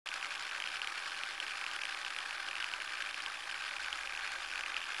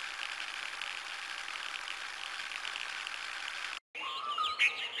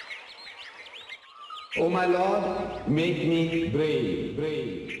O my Lord, make me brave,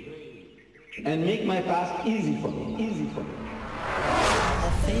 and make my task easy for me.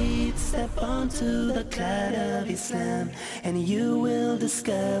 Faith, step onto the cloud of Islam, and you will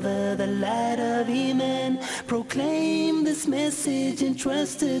discover the light of Iman. Proclaim this message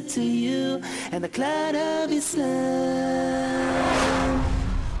entrusted to you, and the cloud of Islam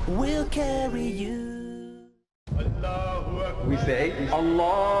will carry you. We say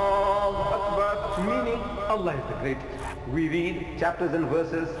Allahu Akbar, meaning Allah is the greatest. We read chapters and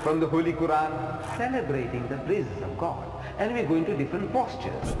verses from the Holy Quran celebrating the praises of God, and we go into different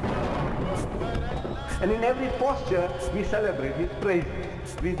postures. And in every posture we celebrate His praises.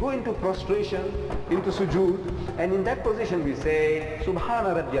 We go into prostration, into sujood, and in that position we say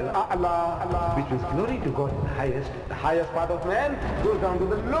Subhana Rabbiyal A'la, which means glory to God in the highest. The highest part of man goes down to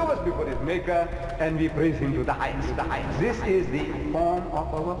the lowest before his maker, and we praise Him to the highest. This is the form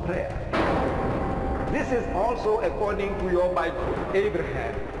of our prayer. This is also according to your Bible.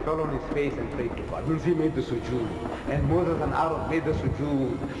 Abraham fell on his face and prayed to God. Means he made the sujood. And Moses and Aaron made the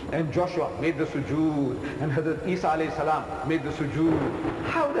sujood. And Joshua made the sujood. And Hazrat Isa alayhi salam made the sujood.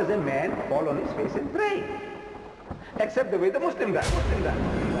 How does a man fall on his face and pray? Except the way the Muslim does.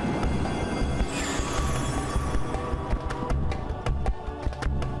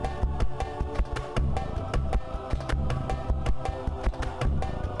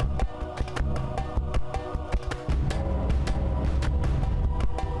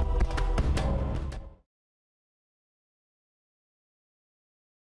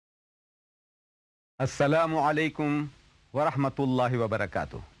 Assalamu alaikum wa rahmatullahi wa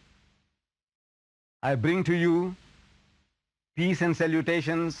barakatuh. I bring to you peace and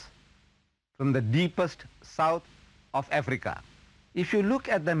salutations from the deepest south of Africa. If you look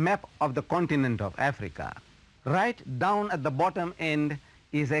at the map of the continent of Africa, right down at the bottom end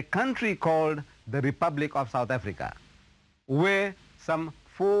is a country called the Republic of South Africa, where some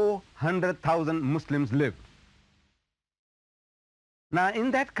 400,000 Muslims live. Now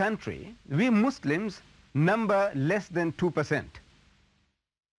in that country, we Muslims number less than 2%.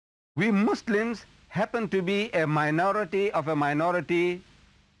 We Muslims happen to be a minority of a minority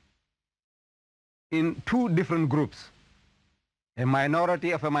in two different groups. A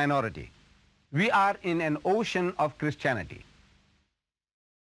minority of a minority. We are in an ocean of Christianity.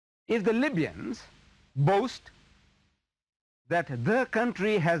 If the Libyans boast that their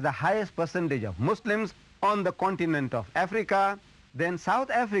country has the highest percentage of Muslims on the continent of Africa, then South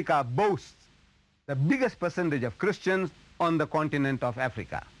Africa boasts the biggest percentage of Christians on the continent of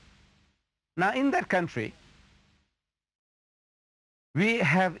Africa. Now in that country, we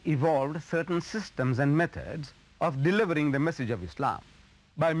have evolved certain systems and methods of delivering the message of Islam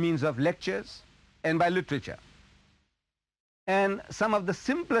by means of lectures and by literature. And some of the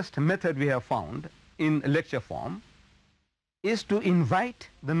simplest method we have found in lecture form is to invite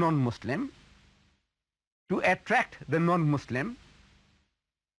the non-Muslim, to attract the non-Muslim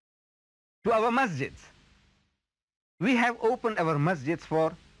to our masjids. We have opened our masjids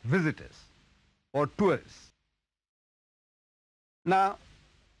for visitors or tourists. Now,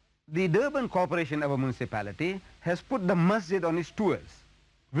 the Durban Corporation, our municipality, has put the masjid on its tours,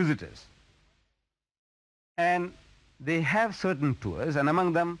 visitors. And they have certain tours, and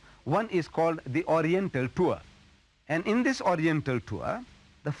among them, one is called the Oriental Tour. And in this Oriental Tour,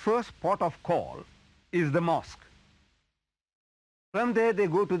 the first port of call is the mosque. From there they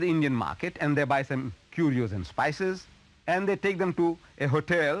go to the Indian market and they buy some curios and spices, and they take them to a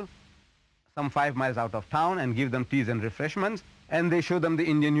hotel some 5 miles out of town and give them teas and refreshments, and they show them the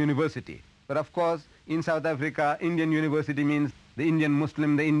Indian university. But of course in South Africa, Indian university means the Indian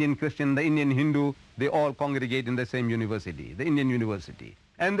Muslim, the Indian Christian, the Indian Hindu, they all congregate in the same university, the Indian university.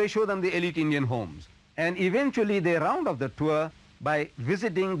 And they show them the elite Indian homes. And eventually they round off the tour by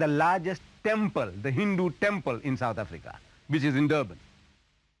visiting the largest temple, the Hindu temple in South Africa, which is in Durban.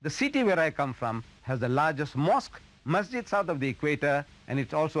 The city where I come from has the largest mosque, masjid south of the equator, and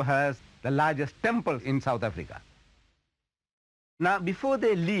it also has the largest temple in South Africa. Now before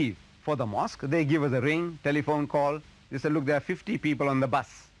they leave for the mosque, they give us a ring, telephone call. They say, look, there are 50 people on the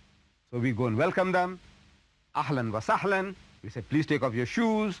bus. So we go and welcome them. Ahlan wa sahlan. We say, please take off your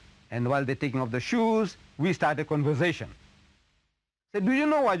shoes. And while they're taking off the shoes, we start a conversation. Say, do you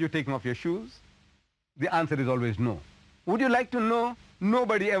know why you're taking off your shoes? The answer is always no. Would you like to know?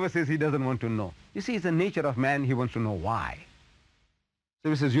 Nobody ever says he doesn't want to know. You see, it's the nature of man, he wants to know why. So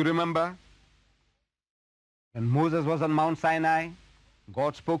he says, you remember when Moses was on Mount Sinai,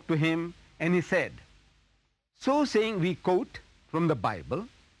 God spoke to him and he said, so saying we quote from the Bible,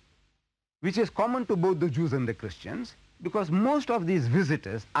 which is common to both the Jews and the Christians, because most of these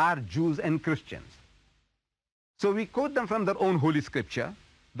visitors are Jews and Christians. So we quote them from their own holy scripture,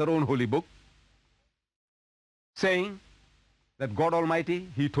 their own holy book, saying that God Almighty,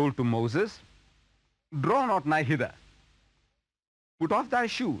 he told to Moses, draw not nigh hither, put off thy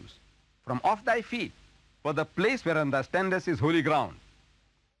shoes from off thy feet, for the place whereon thou standest is holy ground.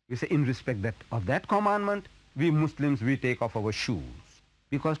 We say, in respect of that commandment, we Muslims, we take off our shoes.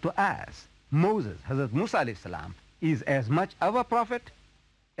 Because to us, Moses, Hazrat Musa alayhi salam, is as much our prophet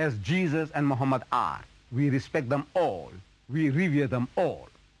as Jesus and Muhammad are. We respect them all. We revere them all.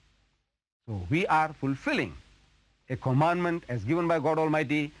 So we are fulfilling a commandment as given by God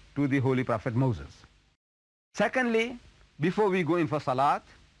Almighty to the Holy Prophet Moses. Secondly, before we go in for Salat,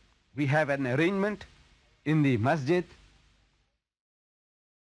 we have an arrangement in the masjid.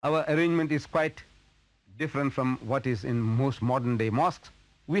 Our arrangement is quite different from what is in most modern day mosques.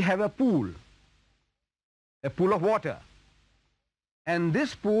 We have a pool of water. And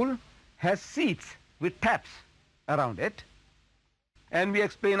this pool has seats with taps around it. And we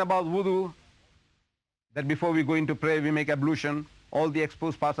explain about wudu, that before we go into prayer, we make ablution. All the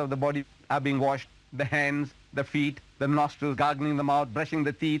exposed parts of the body are being washed. The hands, the feet, the nostrils, gargling the mouth, brushing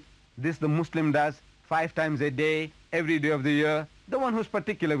the teeth. This the Muslim does 5 times a day, every day of the year, the one who's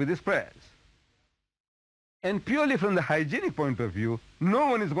particular with his prayers. And purely from the hygienic point of view, no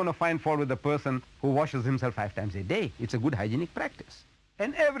one is going to find fault with the person who washes himself 5 times a day. It's a good hygienic practice.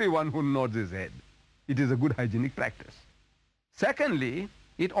 And everyone who nods his head, it is a good hygienic practice. Secondly,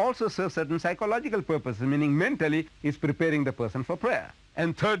 it also serves certain psychological purposes, meaning mentally it's preparing the person for prayer.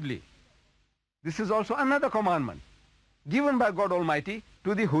 And thirdly, this is also another commandment given by God Almighty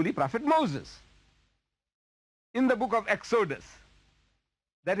to the Holy Prophet Moses. In the book of Exodus,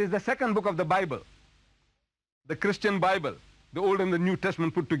 that is the second book of the Bible, the Christian Bible, the Old and the New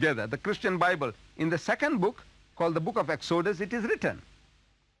Testament put together, the Christian Bible, in the second book called the book of Exodus, it is written,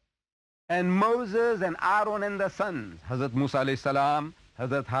 and Moses and Aaron and their sons, Hazrat Musa alayhi salam,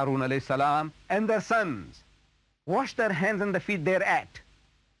 Hazrat Harun alayhi salam, and their sons, washed their hands and the feet thereat.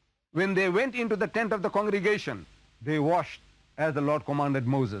 When they went into the tent of the congregation, they washed as the Lord commanded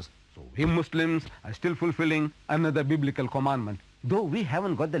Moses. So we Muslims are still fulfilling another biblical commandment, though we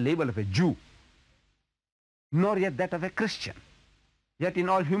haven't got the label of a Jew, nor yet that of a Christian. Yet in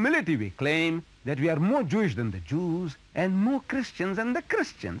all humility we claim that we are more Jewish than the Jews and more Christians than the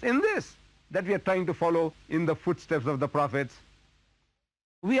Christians in this, that we are trying to follow in the footsteps of the prophets.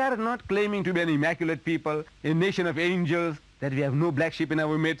 We are not claiming to be an immaculate people, a nation of angels, that we have no black sheep in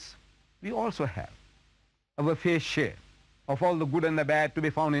our midst. We also have our fair share of all the good and the bad to be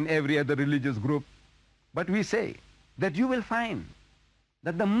found in every other religious group. But we say that you will find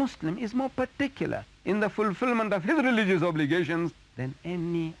that the Muslim is more particular in the fulfillment of his religious obligations than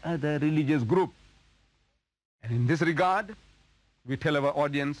any other religious group. And in this regard, we tell our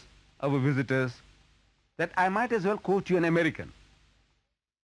audience, our visitors, that I might as well quote you an American,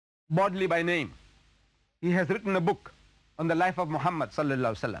 Bodley by name. He has written a book on the life of Muhammad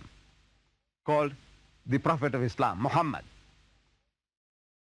sallallahu alaihi wasallam called The Prophet of Islam, Muhammad.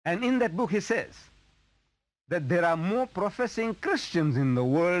 And in that book he says that there are more professing Christians in the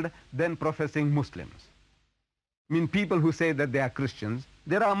world than professing Muslims. I mean, people who say that they are Christians,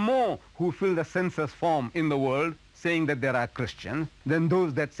 there are more who fill the census form in the world saying that there are Christians than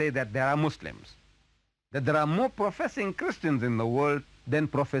those that say that there are Muslims. That there are more professing Christians in the world than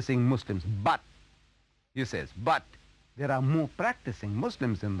professing Muslims. But, he says, but there are more practicing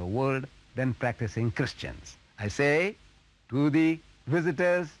Muslims in the world than practicing Christians. I say to the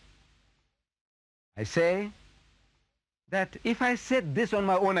visitors, I say that if I said this on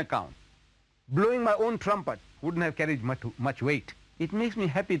my own account, blowing my own trumpet wouldn't have carried much weight. It makes me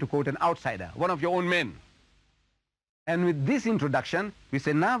happy to quote an outsider, one of your own men. And with this introduction, we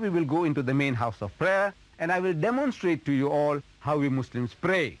say now we will go into the main house of prayer and I will demonstrate to you all how we Muslims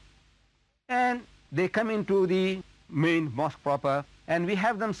pray. And they come into the main mosque proper and we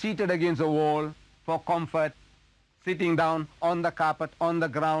have them seated against a wall for comfort, sitting down on the carpet, on the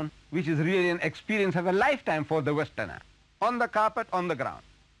ground, which is really an experience of a lifetime for the Westerner. On the carpet, on the ground.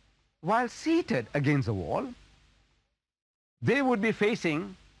 While seated against the wall, they would be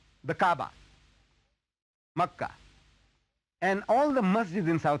facing the Kaaba, Makkah. And all the masjids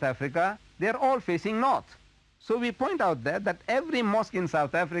in South Africa, they are all facing north. So we point out there that every mosque in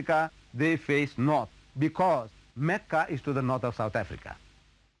South Africa, they face north because Mecca is to the north of South Africa.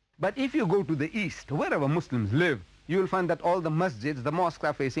 But if you go to the east, wherever Muslims live, you will find that all the masjids, the mosques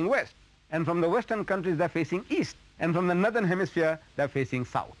are facing west. And from the western countries, they're facing east. And from the northern hemisphere, they're facing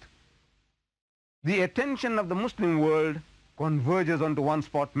south. The attention of the Muslim world converges onto one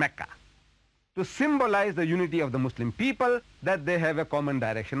spot, Mecca, to symbolize the unity of the Muslim people, that they have a common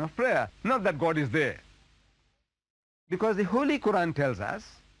direction of prayer, not that God is there. Because the Holy Quran tells us,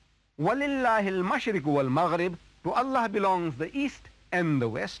 وَلِلَّهِ الْمَشْرِقُ وَالْمَغْرِبُ, to Allah belongs the east and the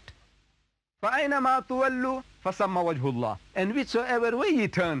west. فَأَيْنَمَا تُوَلُّوا فَثَمَّ وَجْهُ اللَّهِ, and whichsoever way ye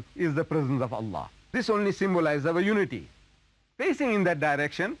turn is the presence of Allah. This only symbolizes our unity. Facing in that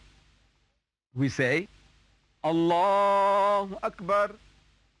direction, we say, Allahu Akbar,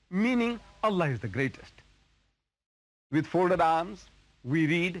 meaning Allah is the greatest. With folded arms, we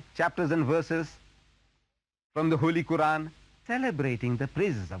read chapters and verses from the Holy Quran, celebrating the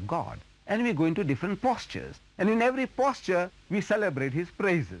praises of God. And we go into different postures. And in every posture, we celebrate His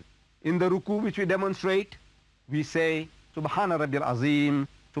praises. In the ruku, which we demonstrate, we say, Subhana Rabbil Azim,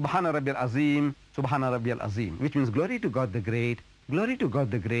 Subhana Rabbil Azim, Subhana Rabbil Azim, which means glory to God the Great, glory to God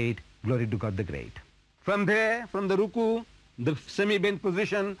the Great, glory to God the Great. From there, from the ruku, the semi-bent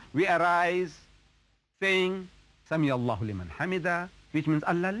position, we arise saying, Sami Allahu liman hamida, which means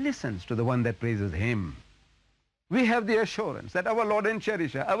Allah listens to the one that praises Him. We have the assurance that our Lord and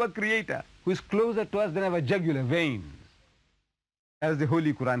Cherisher, our Creator, who is closer to us than our jugular veins, as the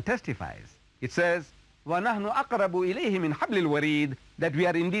Holy Quran testifies. It says, وَنَحْنُ أَقْرَبُ إِلَيْهِ مِنْ حَبْلِ الْوَرِيدِ, that we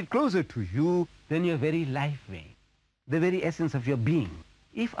are indeed closer to you than your very life vein, the very essence of your being.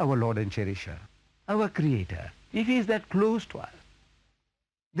 If our Lord and Cherisher, our Creator, if He is that close to us,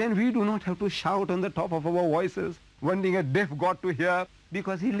 then we do not have to shout on the top of our voices, wanting a deaf God to hear,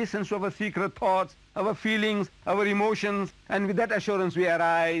 because He listens to our secret thoughts, our feelings, our emotions, and with that assurance we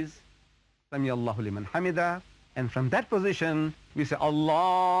arise, Sami Allahu liman hamida, and from that position we say,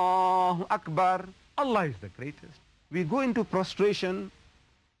 Allahu Akbar, Allah is the greatest. We go into prostration,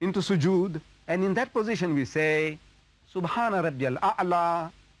 into sujood, and in that position we say, Subhana Rabbiyal A'la,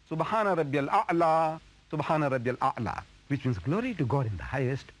 Subhana Rabbiyal A'la, Subhana Rabbiyal A'la, which means glory to God in the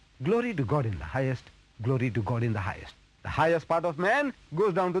highest, glory to God in the highest, glory to God in the highest. The highest part of man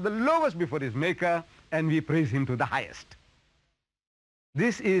goes down to the lowest before his Maker, and we praise Him to the highest.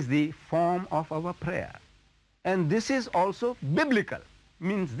 This is the form of our prayer. And this is also biblical,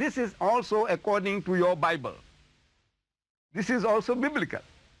 means this is also according to your Bible. This is also biblical,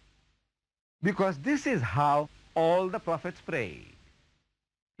 because this is how all the prophets prayed.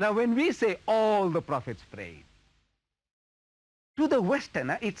 Now when we say all the prophets prayed, to the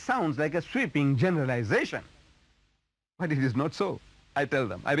Westerner it sounds like a sweeping generalization. But it is not so. I tell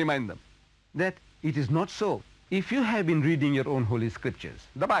them, I remind them, that it is not so. If you have been reading your own holy scriptures,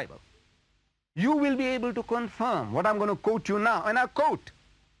 the Bible, you will be able to confirm what I'm going to quote you now, and I quote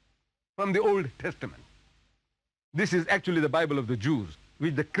from the Old Testament. This is actually the Bible of the Jews,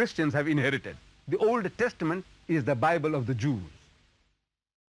 which the Christians have inherited. The Old Testament is the Bible of the Jews.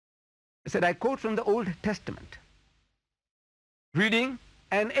 I said, I quote from the Old Testament, reading,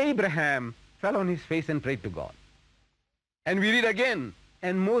 and Abraham fell on his face and prayed to God. And we read again,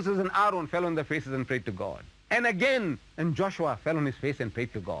 and Moses and Aaron fell on their faces and prayed to God. And again, and Joshua fell on his face and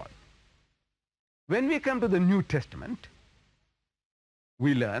prayed to God. When we come to the New Testament,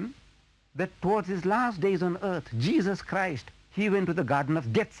 we learn that towards His last days on earth, Jesus Christ, He went to the Garden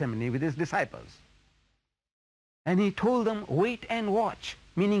of Gethsemane with His disciples. And He told them, wait and watch,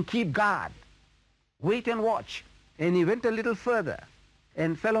 meaning keep guard. Wait and watch. And He went a little further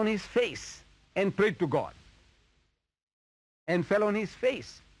and fell on His face and prayed to God. And fell on His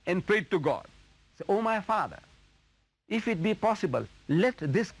face and prayed to God. Say, oh my Father, if it be possible, let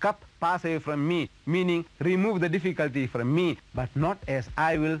this cup pass away from me, meaning remove the difficulty from me, but not as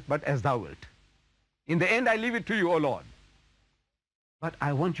I will, but as Thou wilt. In the end, I leave it to You, O Lord. But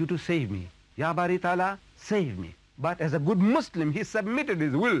I want You to save me. Ya Bari Ta'ala, save me. But as a good Muslim, he submitted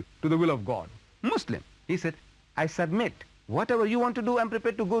his will to the will of God. Muslim. He said, I submit. Whatever you want to do, I'm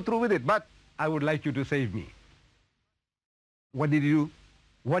prepared to go through with it, but I would like You to save me. What did he do?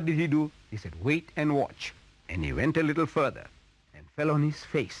 What did he do? He said, wait and watch. And he went a little further and fell on his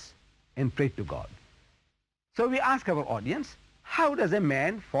face and prayed to God. So we ask our audience, how does a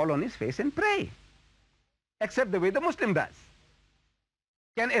man fall on his face and pray? Except the way the Muslim does.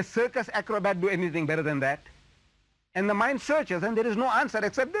 Can a circus acrobat do anything better than that? And the mind searches and there is no answer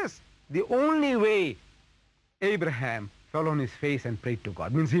except this. The only way Abraham fell on his face and prayed to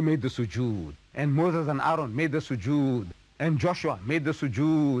God means he made the sujood. And Moses and Aaron made the sujood. And Joshua made the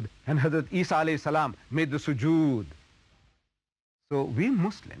sujood, and Hazrat Isa alayhi salam made the sujood. So we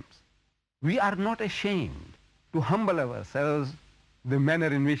Muslims, we are not ashamed to humble ourselves the manner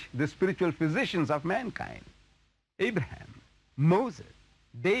in which the spiritual physicians of mankind, Abraham, Moses,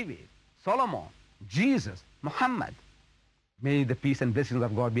 David, Solomon, Jesus, Muhammad, may the peace and blessings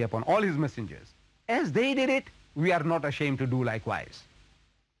of God be upon all His messengers. As they did it, we are not ashamed to do likewise.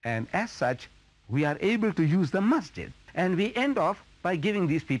 And as such, we are able to use the masjid. And we end off by giving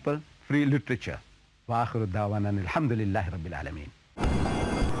these people free literature. Wa akhiru da'wana alhamdulillahi rabbil alameen.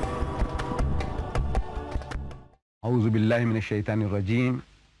 A'udhu billahi minash shaitanir rajim.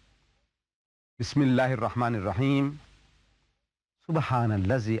 Bismillahir rahmanir rahim.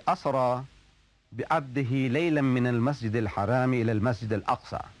 Subhanallazi asra bi'abdihi laylan minal masjidil harami ilal masjidil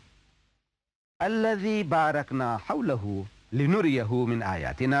aqsa. Alladhi barakna hawlahu linuriyahu min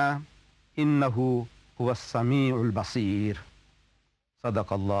ayatina. Innahu huwas sami'ul basir.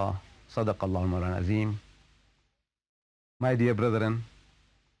 Sadaqallah al-Mawlana Azim. My dear brethren,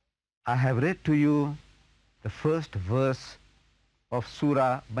 I have read to you the first verse of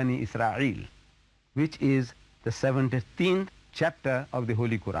Surah Bani Israel, which is the 17th chapter of the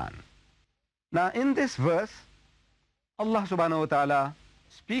Holy Quran. Now in this verse, Allah subhanahu wa ta'ala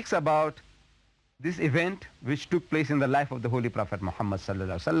speaks about this event which took place in the life of the Holy Prophet Muhammad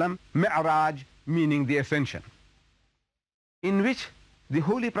sallallahu alaihi wasallam, Mi'raj, meaning the ascension, in which the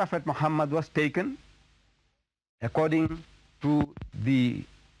Holy Prophet Muhammad was taken, according to the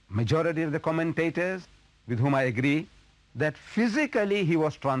majority of the commentators, with whom I agree, that physically he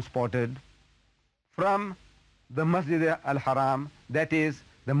was transported from the Masjid al-Haram, that is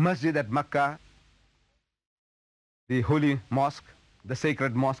the Masjid at Makkah, the holy mosque, the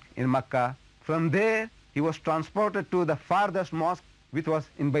sacred mosque in Makkah. From there he was transported to the farthest mosque, which was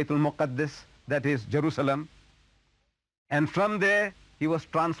in Baytul Muqaddis, that is Jerusalem. And from there he was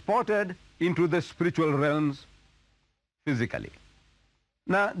transported into the spiritual realms physically.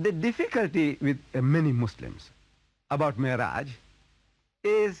 Now the difficulty with many Muslims about Mi'raj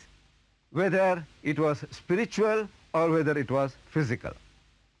is whether it was spiritual or whether it was physical.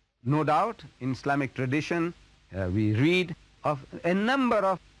 No doubt in Islamic tradition we read of a number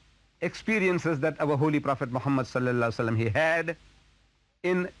of experiences that our Holy Prophet Muhammad sallallahu alaihi wasallam he had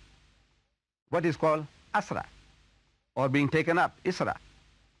in what is called Asra, or being taken up, Isra,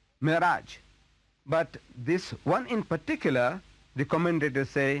 Mi'raj. But this one in particular, the commentators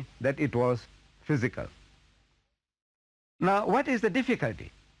say that it was physical. Now what is the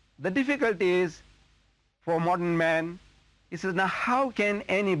difficulty? The difficulty is, for modern man, he says, now how can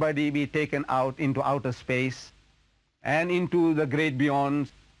anybody be taken out into outer space and into the great beyonds?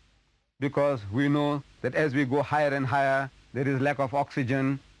 Because we know that as we go higher and higher, there is lack of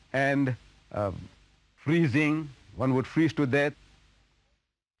oxygen and freezing. One would freeze to death.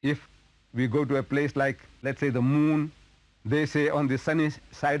 If we go to a place like, let's say, the moon, they say on the sunny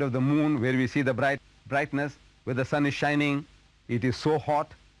side of the moon, where we see the brightness, where the sun is shining, it is so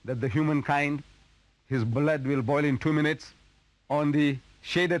hot that the humankind, his blood will boil in 2 minutes. On the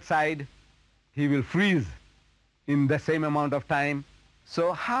shaded side, he will freeze in the same amount of time.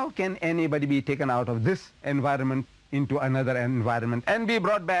 So how can anybody be taken out of this environment into another environment and be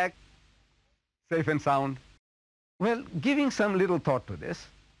brought back safe and sound? Well, giving some little thought to this,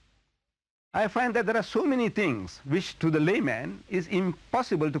 I find that there are so many things which to the layman is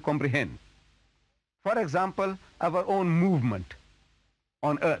impossible to comprehend. For example, our own movement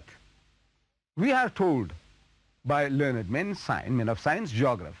on earth. We are told by learned men of science,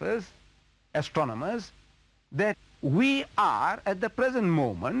 geographers, astronomers, that we are at the present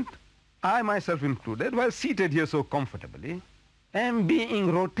moment, I myself included, while seated here so comfortably, am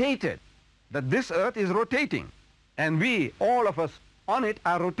being rotated, that this earth is rotating, and we, all of us on it,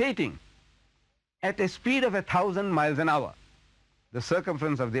 are rotating at a speed of 1,000 miles an hour. The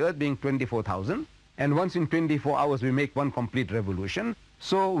circumference of the earth being 24,000, and once in 24 hours we make one complete revolution.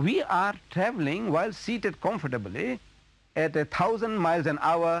 So we are traveling while seated comfortably at 1,000 miles an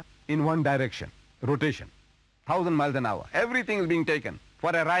hour in one direction, rotation, 1,000 miles an hour. Everything is being taken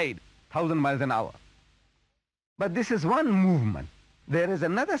for a ride, 1,000 miles an hour. But this is one movement. There is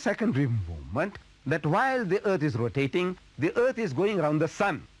another secondary movement, that while the earth is rotating, the earth is going around the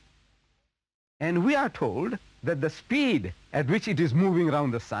sun. And we are told that the speed at which it is moving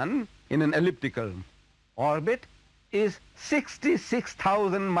around the sun in an elliptical orbit is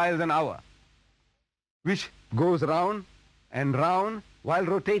 66,000 miles an hour, which goes round and round while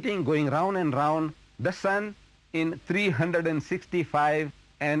rotating, going round and round the sun in 365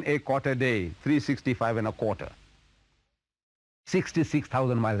 and a quarter day, 365 and a quarter.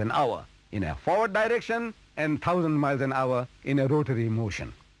 66,000 miles an hour in a forward direction and 1,000 miles an hour in a rotary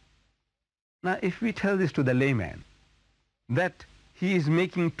motion. Now if we tell this to the layman, that he is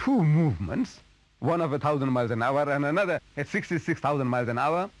making two movements, one of 1,000 miles an hour and another at 66,000 miles an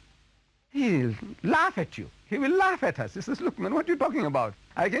hour, he'll laugh at you. He will laugh at us. He says, look man, what are you talking about?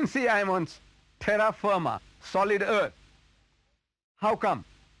 I can see I'm on terra firma, solid earth. How come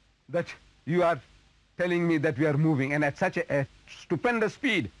that you are telling me that we are moving and at such a stupendous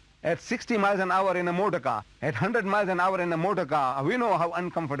speed, at 60 miles an hour in a motor car, at 100 miles an hour in a motor car, we know how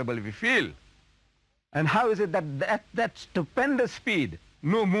uncomfortable we feel. And how is it that at that stupendous speed,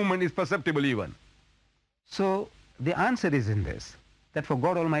 no movement is perceptible even? So the answer is in this, that for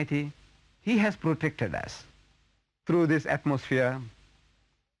God Almighty, He has protected us through this atmosphere,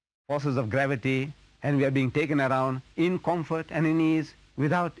 forces of gravity, and we are being taken around in comfort and in ease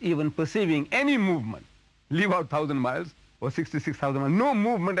without even perceiving any movement. Leave out 1,000 miles or 66,000 miles, no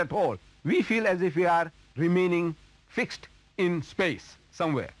movement at all. We feel as if we are remaining fixed in space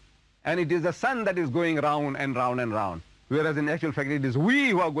somewhere. And it is the sun that is going round and round and round, whereas in actual fact it is we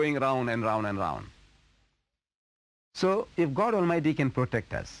who are going round and round and round. So if God Almighty can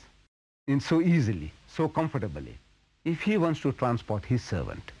protect us in so easily, so comfortably, if He wants to transport His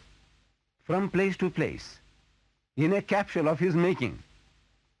servant from place to place in a capsule of His making,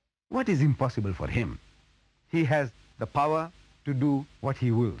 what is impossible for Him? He has the power to do what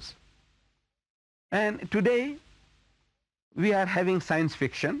He wills. And today we are having science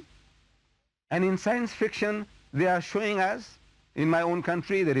fiction, and in science fiction they are showing us, in my own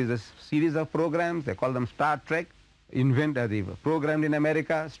country there is a series of programs, they call them Star Trek, programmed in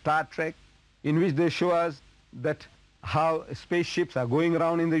America, Star Trek, in which they show us that how spaceships are going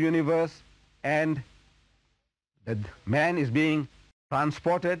around in the universe, and that man is being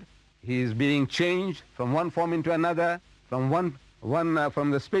transported, he is being changed from one form into another, from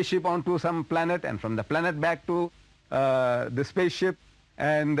from the spaceship onto some planet, and from the planet back to the spaceship,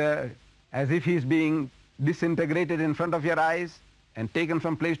 and as if he is being disintegrated in front of your eyes and taken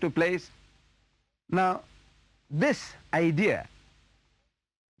from place to place. Now, this idea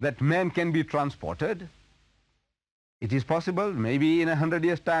that man can be transported, it is possible, maybe in 100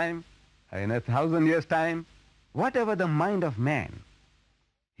 years' time, in 1,000 years' time, whatever the mind of man,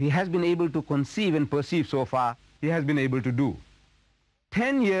 he has been able to conceive and perceive so far, he has been able to do.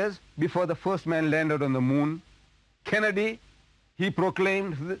 10 years before the first man landed on the moon, Kennedy, he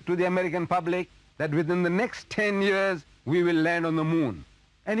proclaimed to the American public that within the next 10 years we will land on the moon.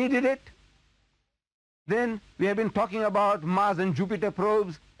 And he did it. Then we have been talking about Mars and Jupiter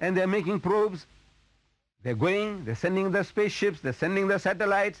probes, and they're making probes. They're going, they're sending the spaceships, they're sending the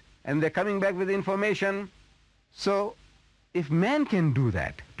satellites, and they're coming back with information. So if man can do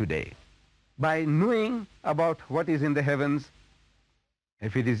that today, by knowing about what is in the heavens,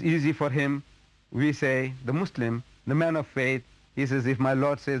 if it is easy for him, we say, the Muslim, the man of faith, he says, if my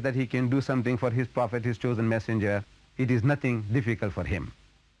Lord says that He can do something for His prophet, His chosen messenger, it is nothing difficult for Him.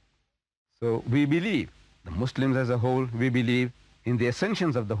 So we believe, the Muslims as a whole, we believe in the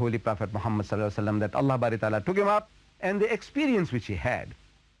ascensions of the Holy Prophet Muhammad sallallahu alaihi wasallam, that Allah Bari Ta'ala took him up, and the experience which he had,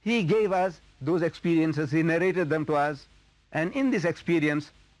 He gave us those experiences, He narrated them to us, and in this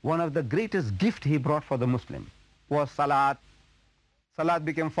experience, one of the greatest gifts He brought for the Muslim was Salat. Salat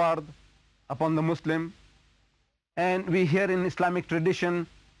became fard upon the Muslim, and we hear in Islamic tradition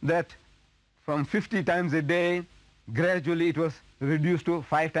that from 50 times a day, gradually it was reduced to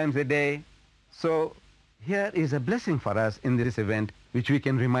 5 times a day. So here is a blessing for us in this event, which we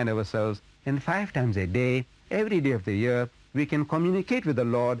can remind ourselves, and 5 times a day, every day of the year, we can communicate with the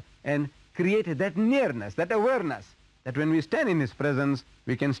Lord and create that nearness, that awareness, that when we stand in His presence,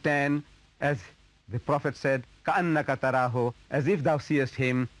 we can stand, as the Prophet said, كَأَنَّكَ تَرَاهُ, as if thou seest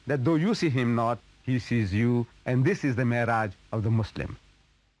Him, that though you see Him not, He sees you, and this is the Mi'raj of the Muslim.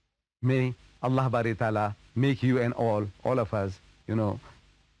 May Allah Bari Ta'ala make you and all of us,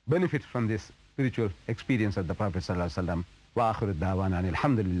 benefit from this spiritual experience of the Prophet sallallahu alaihi wasallam. Wa akhiru da'wana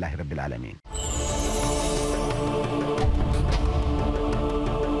alhamdulillahi rabbil alameen.